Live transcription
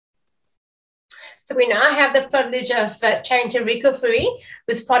So we now have the privilege of chatting to Rico Fourie,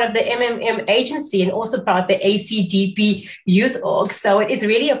 who's part of the MMM agency and also part of the ACDP Youth Org. So it is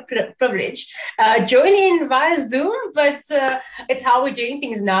really a privilege. Join in via Zoom, but it's how we're doing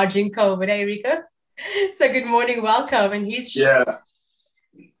things now during COVID, eh, Rico? So good morning, welcome. And he's... Yeah.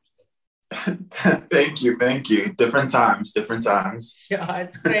 Thank you. Different times. Yeah,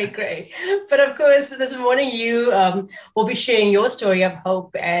 it's great. But of course, this morning you will be sharing your story of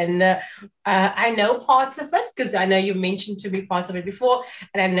hope. And I know parts of it because I know you mentioned to me parts of it before.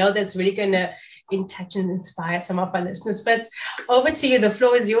 And I know that's really going to in touch and inspire some of our listeners. But over to you. The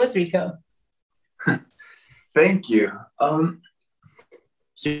floor is yours, Rico. Thank you.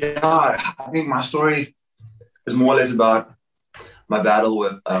 Yeah, I think my story is more or less about my battle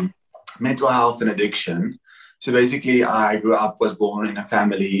with mental health and addiction. So basically, I was born in a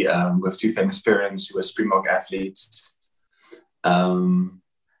family with two famous parents who were Springbok athletes. Apart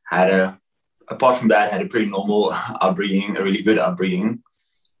from that, had a pretty normal upbringing, a really good upbringing.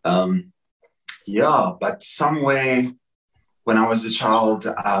 But some way when I was a child,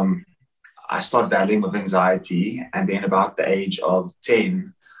 I started battling with anxiety, and then about the age of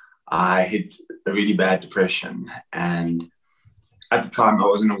 10, I hit a really bad depression. And at the time, I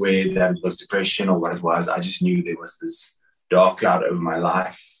wasn't aware that it was depression or what it was. I just knew there was this dark cloud over my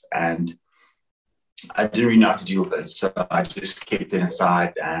life, and I didn't really know how to deal with it. So I just kept it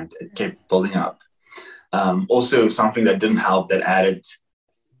inside, and it kept building up. Also, something that didn't help, that added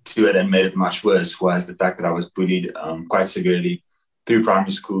to it and made it much worse, was the fact that I was bullied quite severely through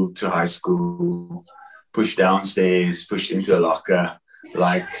primary school to high school, pushed downstairs, pushed into a locker,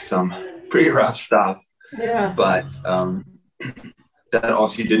 like some pretty rough stuff. Yeah. But that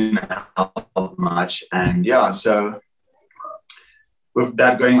obviously didn't help much. And so with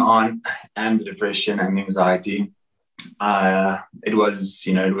that going on and the depression and the anxiety, it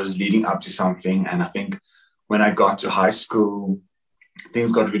was leading up to something. And I think when I got to high school,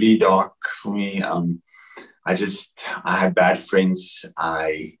 things got really dark for me. I had bad friends.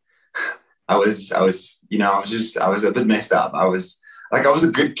 I was a bit messed up. I was a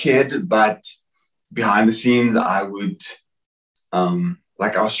good kid, but behind the scenes, I was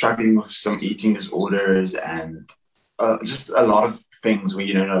struggling with some eating disorders and just a lot of things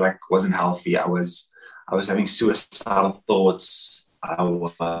where, wasn't healthy. I was having suicidal thoughts. I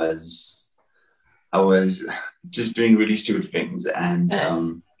was just doing really stupid things. And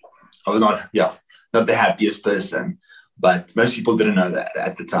I was not the happiest person, but most people didn't know that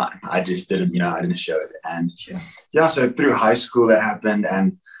at the time. I just didn't show it. And so through high school that happened,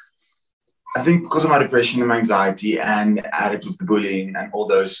 and I think because of my depression and my anxiety and added with the bullying and all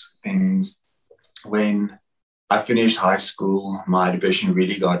those things, when I finished high school, my depression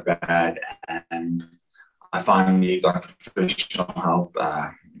really got bad, and I finally got professional help.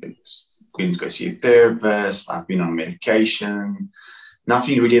 Going to go see a therapist. I've been on medication.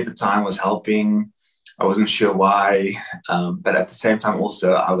 Nothing really at the time was helping. I wasn't sure why, but at the same time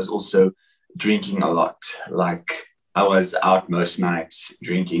also, I was also drinking a lot. Like, I was out most nights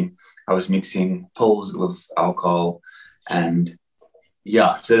drinking. I was mixing pills with alcohol, and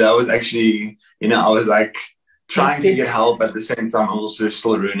so that was actually, I was like trying to get help at the same time. I was also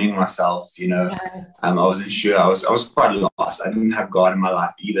still ruining myself, I wasn't sure. I was quite lost. I didn't have God in my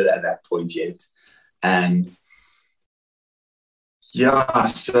life either at that point yet. And so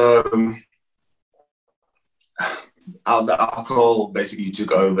the alcohol basically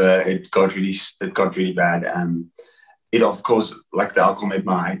took over. It got really bad. And it, of course, like the alcohol made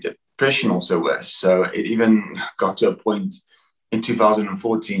my depression also worse. So it even got to a point in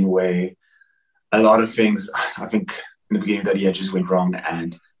 2014 where a lot of things, I think in the beginning of that year, just went wrong,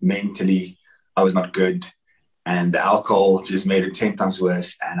 and mentally I was not good, and the alcohol just made it 10 times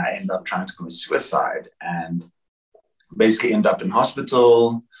worse, and I ended up trying to commit suicide, and basically ended up in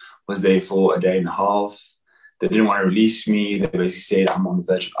hospital, was there for a day and a half. They didn't want to release me. They basically said I'm on the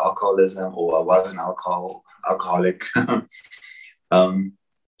verge of alcoholism, or I was an alcoholic.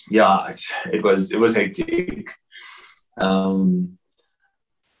 It was hectic.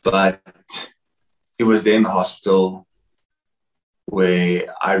 But it was there in the hospital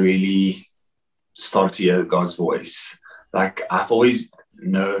where I really started to hear God's voice. Like, I've always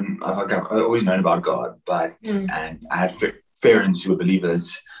known about God, and I had parents who were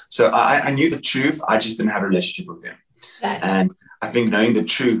believers. So I knew the truth. I just didn't have a relationship with him. Right. And I think knowing the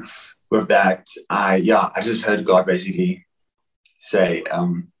truth with that, I just heard God basically say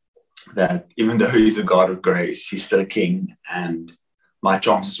that even though he's a God of grace, he's still a king, and my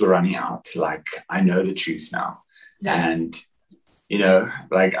chances were running out. Like, I know the truth now. Yeah. And,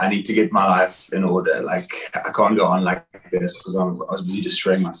 I need to get my life in order. Like, I can't go on like this because I was busy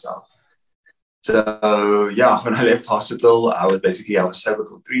destroying myself. So yeah, when I left hospital, I was sober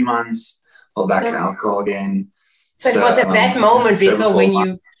for 3 months, fell back in alcohol again. So it was at that moment, Rico, when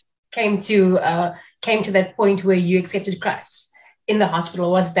you came to that point where you accepted Christ in the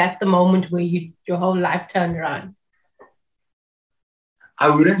hospital. Was that the moment where your whole life turned around? I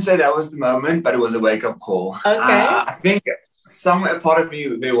wouldn't say that was the moment, but it was a wake-up call. Okay. I think somewhere part of me,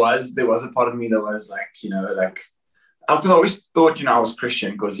 there was a part of me that was like, because I always thought, I was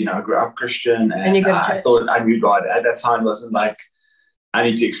Christian because, I grew up Christian and you got I thought I knew God. At that time, it wasn't like I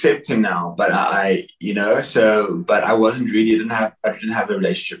need to accept him now, but but I wasn't really, I didn't have a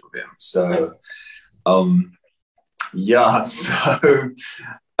relationship with him. So,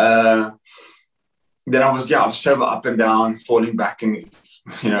 then I was sober up and down, falling back and,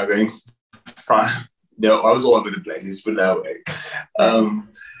 going front. I was all over the place, let's put it that way.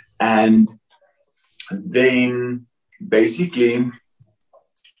 And then basically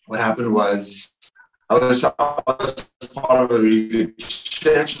what happened was I was part of a really good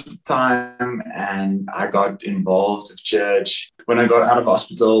church at the time, and I got involved with church. When I got out of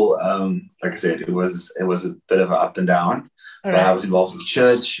hospital, like I said, it was a bit of an up and down, but I was involved with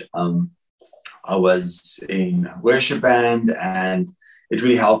church. I was in a worship band, and it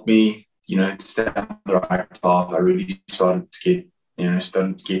really helped me, to stay on the right path. I really started to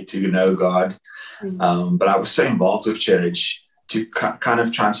get to know God. But I was so involved with church to kind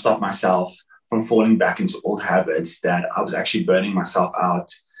of try and stop myself from falling back into old habits that I was actually burning myself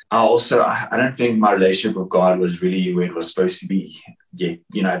out. I don't think my relationship with God was really where it was supposed to be yet,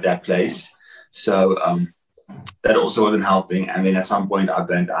 at that place. So that also wasn't helping. And then at some point I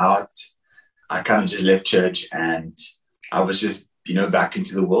burnt out. I kind of just left church and I was just, back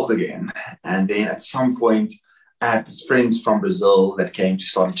into the world again. And then at some point I had friends from Brazil that came to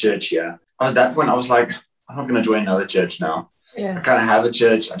start a church here. At that point I was like, I'm not going to join another church now. Yeah. I kind of have a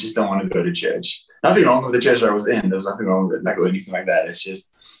church. I just don't want to go to church. Nothing wrong with the church I was in. There was nothing wrong with it, or anything like that. It's just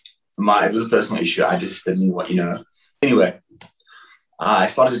it was a personal issue. I just didn't want, Anyway, I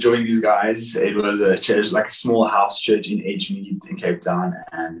started joining these guys. It was a church, like a small house church in Edgemead in Cape Town.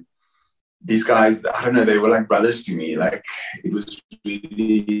 And these guys, I don't know, they were like brothers to me. Like it was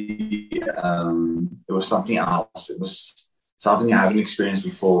really, it was something else. It was something I haven't experienced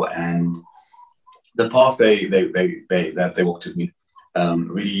before. And the path they walked with me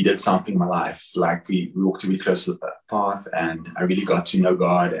really did something in my life. Like we walked really close to the path, and I really got to know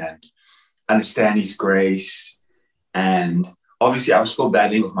God and understand his grace. And obviously I was still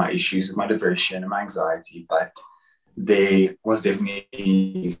battling with my issues, with my depression and my anxiety, but there was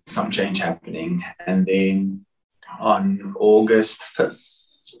definitely some change happening. And then on August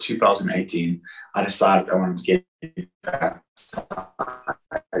 5th, 2018, I decided I wanted to get baptized.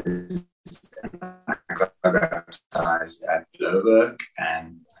 I got baptized at Louwburg,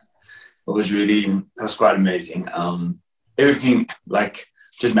 and it was quite amazing. Everything like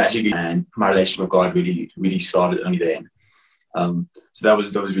just magically, and my relationship with God really, really started only then. So that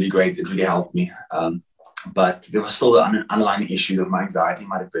was really great. It really helped me. But there was still the underlying issues of my anxiety,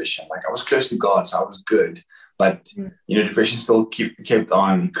 my depression. Like I was close to God, so I was good. But depression still kept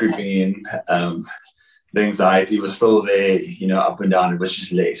on creeping in. The anxiety was still there, up and down. It was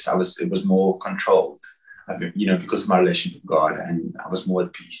just less. It was more controlled, I think, because of my relationship with God, and I was more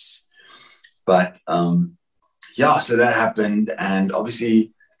at peace. But so that happened, and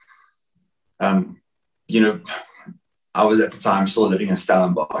obviously, I was at the time still living in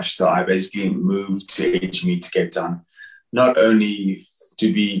Stellenbosch, so I basically moved to Edgemead to Cape Town, not only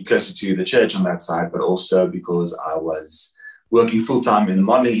to be closer to the church on that side, but also because I was working full-time in the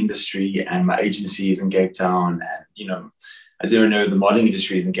modeling industry, and my agency is in Cape Town. And, as you know, the modeling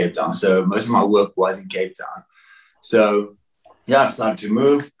industry is in Cape Town. So most of my work was in Cape Town. So, I decided to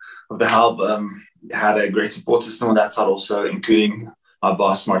move with the help. Had a great support system on that side also, including my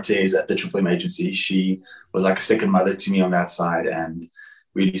boss, Martez, at the CCfm agency. She was like a second mother to me on that side and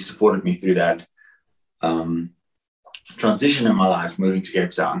really supported me through that transition in my life, moving to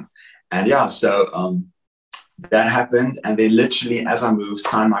Cape Town. And so that happened. And they literally, as I moved,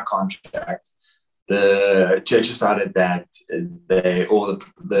 signed my contract. The church decided that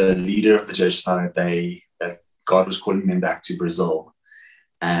the leader of the church decided that God was calling them back to Brazil,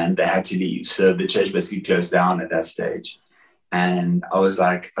 and they had to leave. So the church basically closed down at that stage. And I was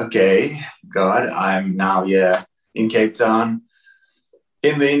like, okay, God, I'm now here in Cape Town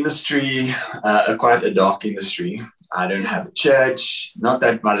in the industry, quite a dark industry. I don't have a church. Not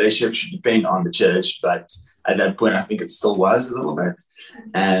that my relationship should depend on the church, but at that point, I think it still was a little bit.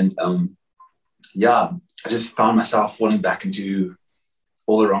 And I just found myself falling back into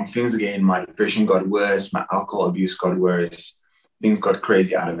all the wrong things again. My depression got worse. My alcohol abuse got worse. Things got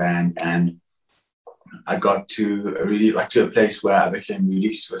crazy out of hand. And I got to to a place where I became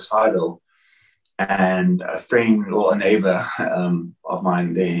really suicidal. And a friend or a neighbor of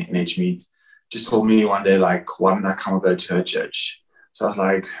mine there in Edgemead just told me one day, like, why don't I come over to her church? So I was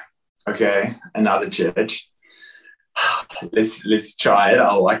like, okay, another church. let's try it.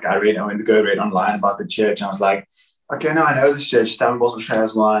 I went to go read online about the church, and I was like, okay, no, I know this church. Stellenbosch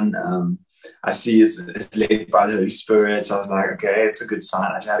has one. I see it's led by the Holy Spirit. So I was like, okay, it's a good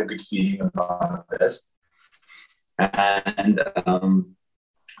sign. I just had a good feeling about this. And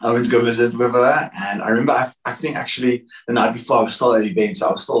I went to go visit with her, and I remember, I think actually the night before I was still at the event, so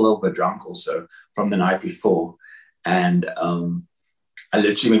I was still a little bit drunk also from the night before. And I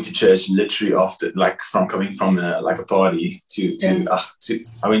literally went to church literally after, like, from coming from a party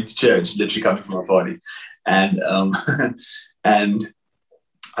I went to church literally coming from a party. And and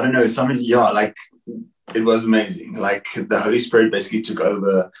I don't know, it was amazing. Like, the Holy Spirit basically took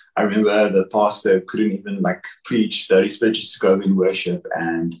over. I remember the pastor couldn't even preach. The Holy Spirit just took over in worship,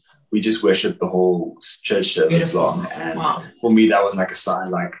 and we just worshiped the whole church service long. And for me, that was like a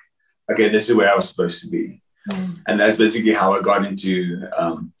sign, like, okay, this is where I was supposed to be. And that's basically how I got into,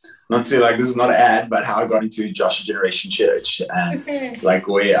 not to, like, this is not an ad, but how I got into Joshua Generation Church, and like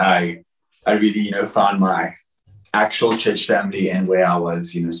where I really, found my actual church family and where I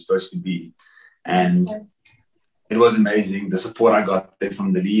was, supposed to be. And it was amazing. The support I got there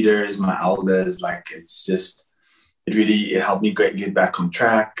from the leaders, my elders, like, it really helped me get back on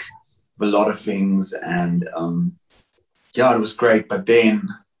track with a lot of things. And it was great. But then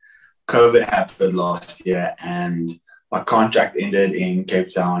COVID happened last year, and my contract ended in Cape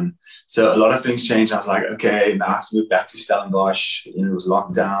Town. So a lot of things changed. I was like, okay, now I have to move back to Stellenbosch. It was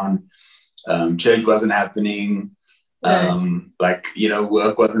locked down. Church wasn't happening.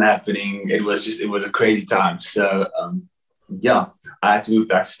 Work wasn't happening. It was a crazy time. So, I had to move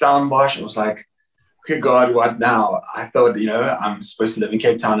back to Stellenbosch. I was like, okay, God, what now? I thought, I'm supposed to live in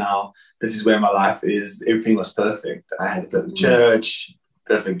Cape Town now. This is where my life is. Everything was perfect. I had a perfect church,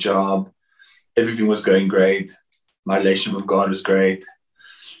 perfect job. Everything was going great. My relationship with God was great.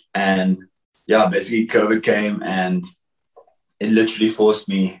 And basically COVID came, and it literally forced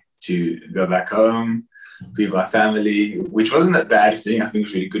me to go back home, be with my family, which wasn't a bad thing. I think it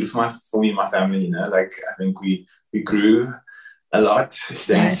was really good for me and my family. I think we grew a lot,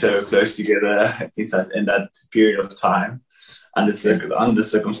 staying so close together in that period of time under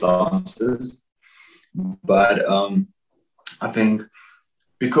circumstances. But I think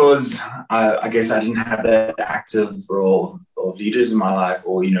because I guess I didn't have that active role of leaders in my life,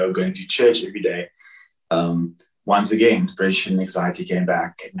 or going to church every day. Once again, depression and anxiety came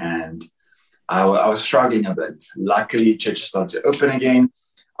back, and I was struggling a bit. Luckily, churches started to open again.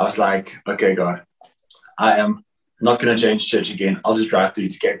 I was like, okay, God, I am not going to change church again. I'll just drive through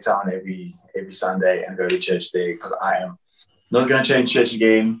to Cape Town every Sunday and go to church there, because I am not going to change church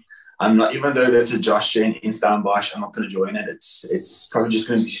again. I'm not, even though there's a Josh in Stellenbosch, I'm not going to join it. It's probably just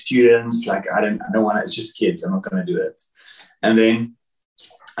going to be students. Like, I don't want it. It's just kids. I'm not going to do it. And then,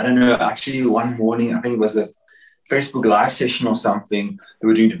 I don't know, actually one morning, I think it was a Facebook live session or something. They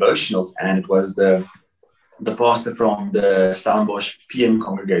were doing devotionals, and it was the pastor from the Stellenbosch PM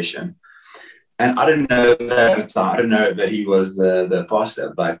congregation. And I didn't know that at the time. I didn't know that he was the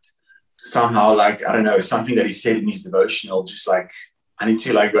pastor, but somehow, like, I don't know, something that he said in his devotional, just like, I need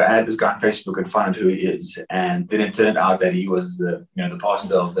to go add this guy on Facebook and find who he is. And then it turned out that he was the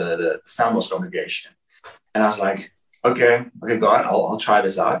pastor of the Stellenbosch congregation. And I was like, okay, God, I'll try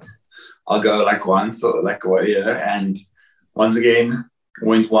this out. I'll go once, or and once again,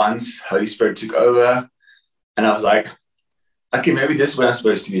 went once, Holy Spirit took over, and I was like, okay, maybe this is where I'm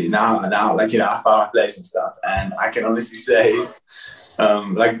supposed to be. Now, I found my place and stuff. And I can honestly say,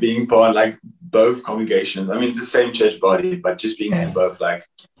 being part, both congregations, I mean, it's the same church body, but just being in both,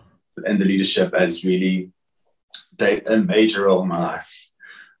 in the leadership has really played a major role in my life,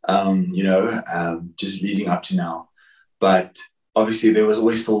 just leading up to now. But obviously, there was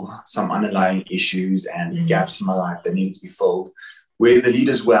always still some underlying issues and gaps in my life that needed to be filled, where the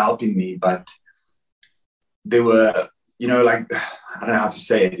leaders were helping me, but they were, I don't know how to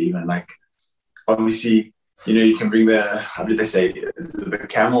say it even, obviously, you can bring how do they say, the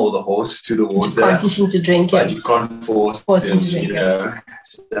camel or the horse to the water. You can't teach him to drink it. But you can't force him to drink it.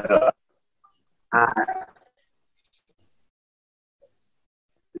 So,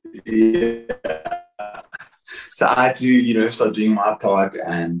 so I had to, start doing my part,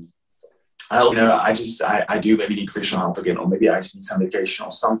 and I do maybe need professional help again, or maybe I just need some medication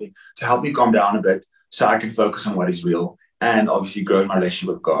or something to help me calm down a bit, so I can focus on what is real, and obviously grow my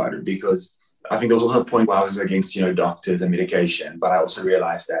relationship with God. Because I think there was also a point where I was against, doctors and medication, but I also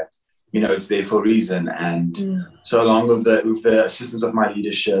realized that it's there for a reason. And so along with the assistance of my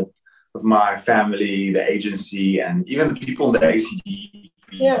leadership, of my family, the agency, and even the people in the ACD,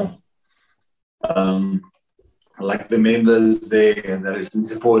 like the members there that has been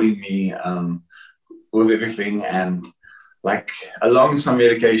supporting me with everything, and like along some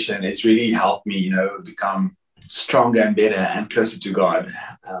medication, it's really helped me, become stronger and better and closer to God.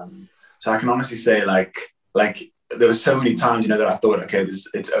 So I can honestly say, like there were so many times, that I thought, okay,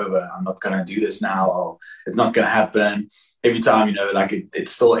 it's over. I'm not gonna do this now, or it's not gonna happen. Every time, like it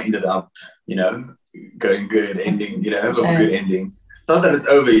still ended up, going good, ending, with a good ending. Not that it's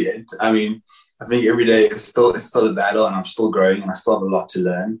over yet. I mean, I think every day it's still a battle, and I'm still growing, and I still have a lot to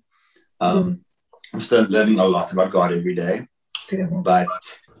learn. I'm still learning a lot about God every day. Beautiful.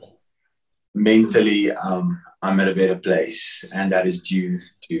 But mentally, I'm at a better place, and that is due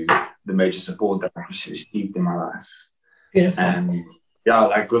to the major support that I've received in my life. Beautiful. And yeah,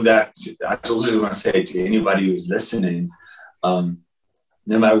 like with that, I also want to say to anybody who's listening, no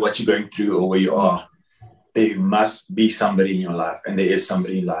matter what you're going through or where you are, there must be somebody in your life, and there is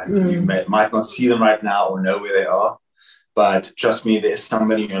somebody in life. You might not see them right now or know where they are, but trust me, there's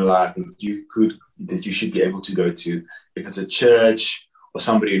somebody in your life that you should be able to go to. If it's a church or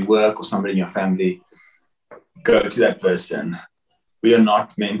somebody at work or somebody in your family, go to that person. We are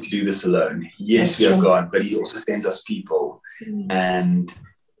not meant to do this alone. Yes, we have God, but He also sends us people. And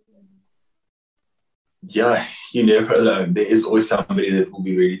yeah, you're never alone. There is always somebody that will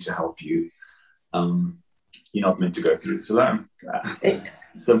be ready to help you. You're not meant to go through this alone.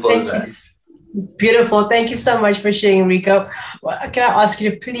 Simple as that. Beautiful. Thank you so much for sharing, Rico. Well, can I ask you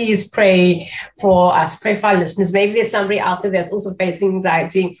to please pray for us, pray for our listeners? Maybe there's somebody out there that's also facing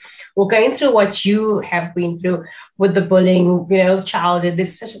anxiety or going through what you have been through with the bullying, childhood.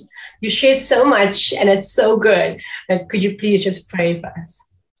 You shared so much, and it's so good. Could you please just pray for us?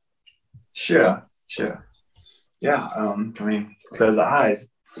 Sure. Yeah. Can we close our eyes?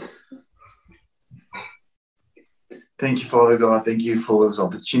 Thank you, Father God. Thank you for this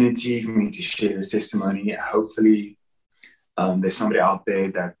opportunity for me to share this testimony. Hopefully, there's somebody out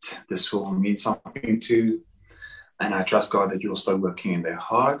there that this will mean something to. And I trust, God, that you will start working in their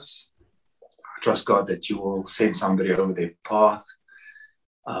hearts. I trust, God, that you will send somebody over their path,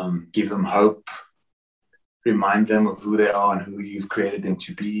 give them hope, remind them of who they are and who you've created them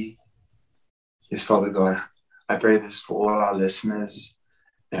to be. Yes, Father God, I pray this for all our listeners,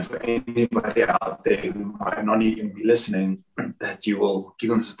 and for anybody out there who might not even be listening, that you will give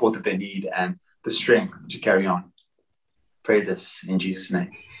them the support that they need and the strength to carry on. Pray this in Jesus' name.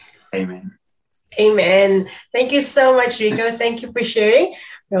 Amen. Amen. Thank you so much, Rico. Thank you for sharing.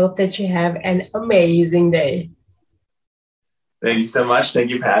 I hope that you have an amazing day. Thank you so much.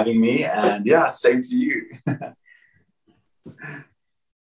 Thank you for having me. And yeah, same to you.